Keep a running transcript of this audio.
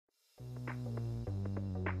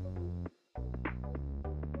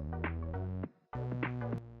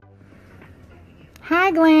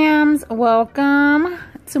Hi Glams, welcome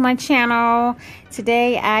to my channel.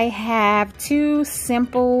 Today I have two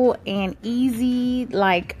simple and easy,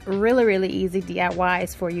 like really easy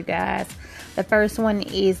DIYs for you guys. The first one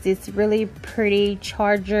is this really pretty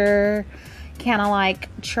charger, kind of like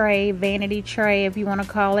tray, vanity tray if you want to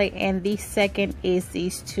call it. And the second is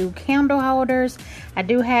these two candle holders. I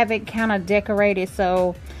do have it kind of decorated,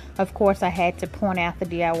 so of course I had to point out the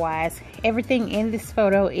DIYs. Everything in this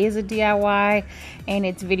photo is a DIY, and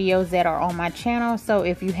it's videos that are on my channel, so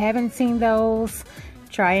if you haven't seen those,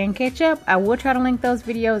 try and catch up. I will try to link those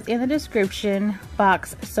videos in the description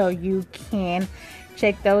box so you can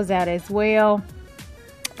check those out as well.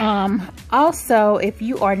 Also, if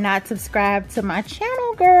you are not subscribed to my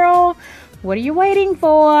channel, girl, what are you waiting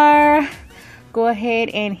for? Go ahead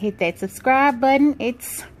and hit that subscribe button.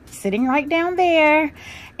 It's sitting right down there,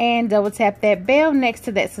 and double tap that bell next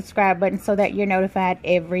to that subscribe button so that you're notified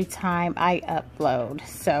every time I upload.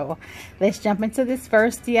 So let's jump into this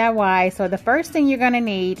first DIY. So the first thing you're going to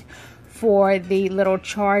need for the little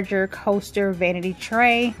charger coaster vanity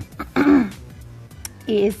tray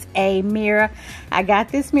is a mirror. I got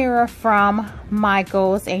this mirror from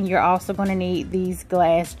Michael's, and you're also going to need these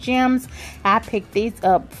glass gems. I picked these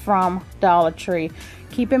up from Dollar Tree.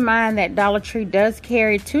 Keep in mind that Dollar Tree does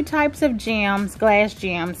carry two types of gems, glass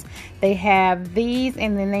gems. They have these,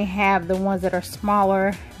 and then they have the ones that are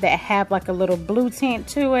smaller that have like a little blue tint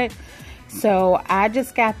to it. So I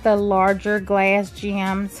just got the larger glass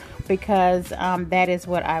gems because that is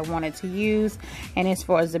what I wanted to use. And as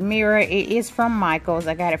far as the mirror, it is from Michael's.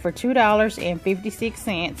 I got it for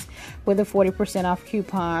 $2.56 with a 40% off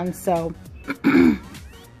coupon. So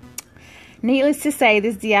needless to say,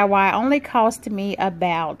 this DIY only cost me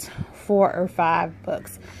about $4 or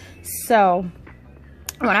 $5. So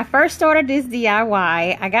when I first started this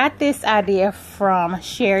DIY, I got this idea from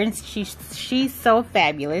Sharon. She's so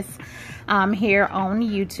fabulous here on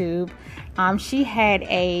YouTube. She had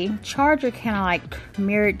a charger kind of like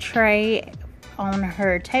mirrored tray on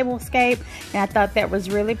her tablescape, and I thought that was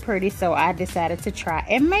really pretty, so I decided to try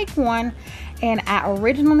and make one. And I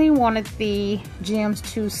originally wanted the gems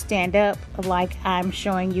to stand up like I'm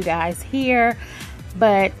showing you guys here,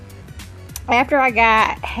 but after I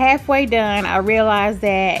got halfway done, I realized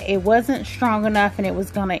that it wasn't strong enough and it was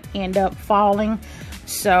gonna end up falling.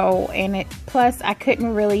 So, and plus I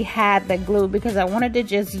couldn't really hide the glue because I wanted to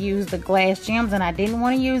just use the glass gems, and I didn't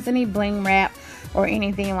want to use any bling wrap or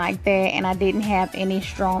anything like that, and I didn't have any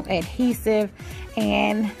strong adhesive,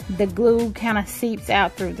 and the glue kind of seeps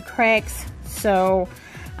out through the cracks. So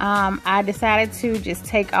I decided to just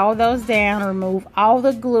take all those down, remove all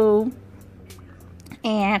the glue,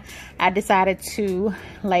 and I decided to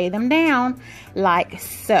lay them down like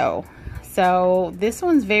so. So this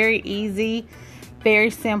one's very easy, very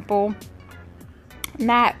simple,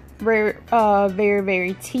 not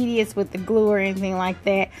very tedious with the glue or anything like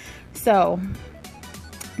that. So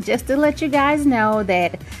just to let you guys know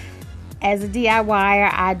that as a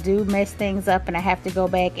DIYer, I do mess things up and I have to go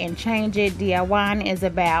back and change it. DIYing is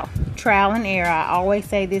about trial and error. I always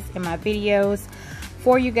say this in my videos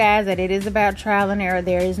for you guys, that it is about trial and error.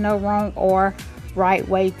 There is no wrong or right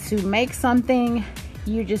way to make something.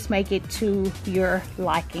 You just make it to your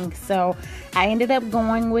liking. So I ended up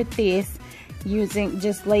going with this, using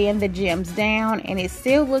just laying the gems down, and it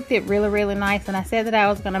still looked really nice. And I said that I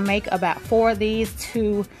was going to make about 4 of these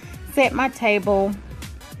to set my table.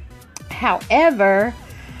 However,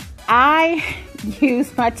 I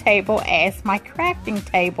use my table as my crafting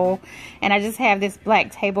table, and I just have this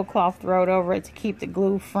black tablecloth thrown over it to keep the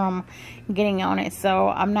glue from getting on it. So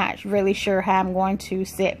I'm not really sure how I'm going to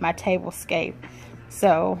set my tablescape.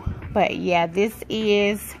 So, but yeah, this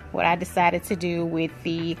is what I decided to do with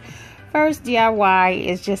the first DIY,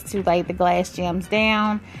 is just to lay the glass gems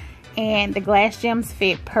down, and the glass gems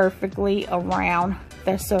fit perfectly around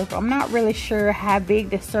the circle. I'm not really sure how big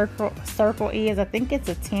the circle is. I think it's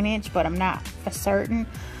a 10-inch, but I'm not for certain.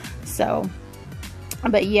 So,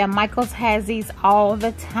 but yeah, Michael's has these all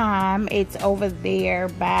the time. It's over there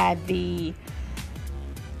by the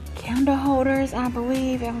candle holders, I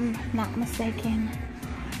believe, if I'm not mistaken.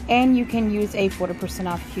 And you can use a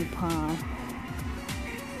 40% off coupon.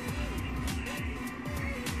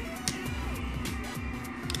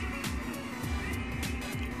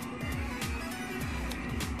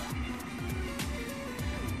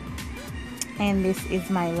 And this is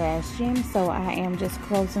my last gem, so I am just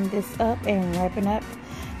closing this up and wrapping up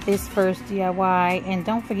this first DIY. And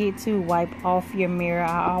don't forget to wipe off your mirror.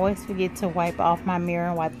 I always forget to wipe off my mirror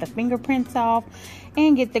and wipe the fingerprints off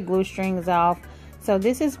and get the glue strings off. So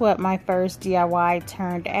this is what my first DIY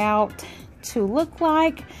turned out to look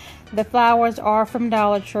like. The flowers are from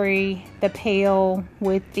Dollar Tree. The pail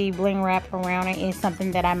with the bling wrap around it is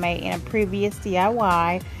something that I made in a previous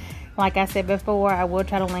DIY. Like I said before, I will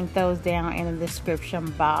try to link those down in the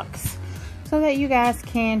description box so that you guys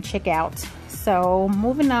can check out. So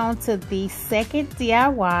moving on to the second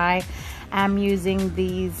DIY, I'm using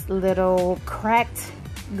these little cracked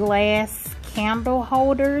glass candle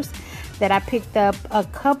holders that I picked up a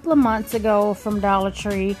couple of months ago from Dollar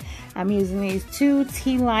Tree. I'm using these 2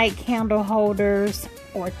 tea light candle holders,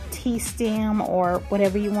 or tea stem, or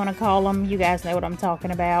whatever you want to call them. You guys know what I'm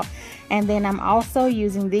talking about. And then I'm also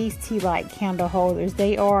using these tea light candle holders.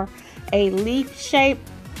 They are a leaf shape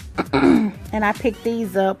and I picked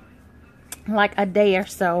these up like a day or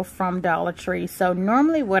so from Dollar Tree. So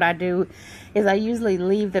normally what I do is I usually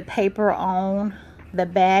leave the paper on the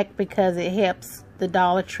back because it helps the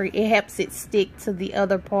Dollar Tree, it helps it stick to the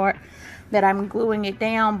other part that I'm gluing it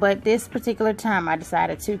down. But this particular time I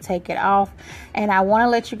decided to take it off, and I want to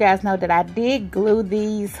let you guys know that I did glue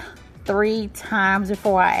these 3 times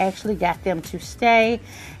before I actually got them to stay,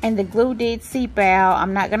 and the glue did seep out.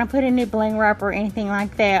 I'm not gonna put any bling wrap or anything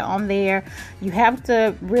like that on there. You have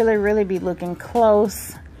to really be looking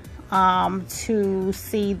close to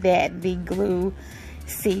see that the glue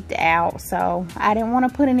seeped out. So I didn't want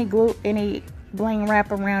to put any bling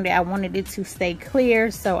wrap around it. I wanted it to stay clear,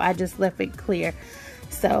 so I just left it clear.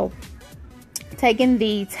 So taking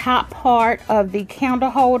the top part of the candle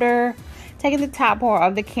holder, taking the top part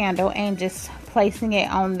of the candle and just placing it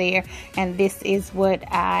on there, and this is what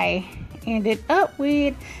I ended up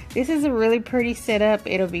with. This is a really pretty setup.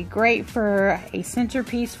 It'll be great for a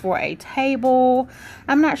centerpiece for a table.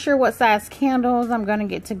 I'm not sure what size candles I'm gonna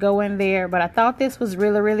get to go in there, but I thought this was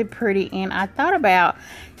really pretty, and I thought about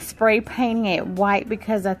spray painting it white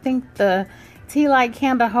because I think the tea light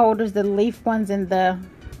candle holders, the leaf ones in the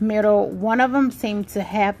middle, one of them seemed to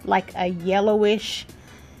have like a yellowish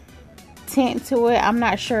tint to it. I'm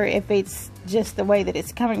not sure if it's just the way that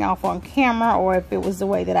it's coming off on camera or if it was the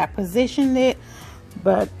way that I positioned it,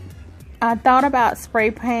 but I thought about spray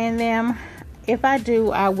painting them. If I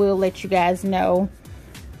do, I will let you guys know.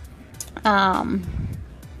 I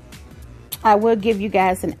will give you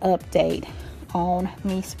guys an update on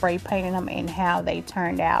me spray painting them and how they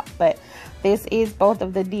turned out. But this is both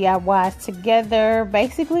of the DIYs together.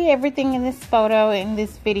 Basically everything in this photo, in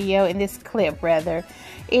this video, in this clip rather,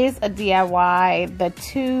 is a DIY. The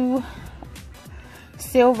 2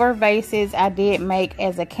 silver vases I did make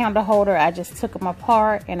as a candle holder. I just took them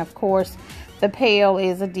apart, and of course the pail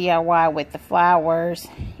is a DIY with the flowers,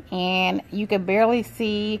 and you can barely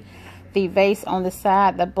see the vase on the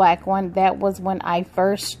side, the black one. That was when I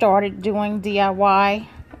first started doing DIY,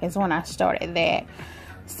 is when I started that.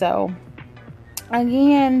 So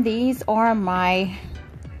again, these are my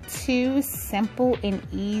 2 simple and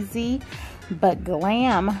easy but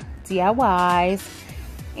glam DIYs,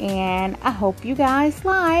 and I hope you guys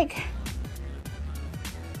like.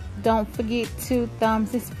 Don't forget to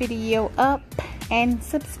thumbs this video up and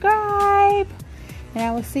subscribe, and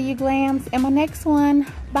I will see you glams in my next one.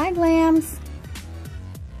 Bye glams.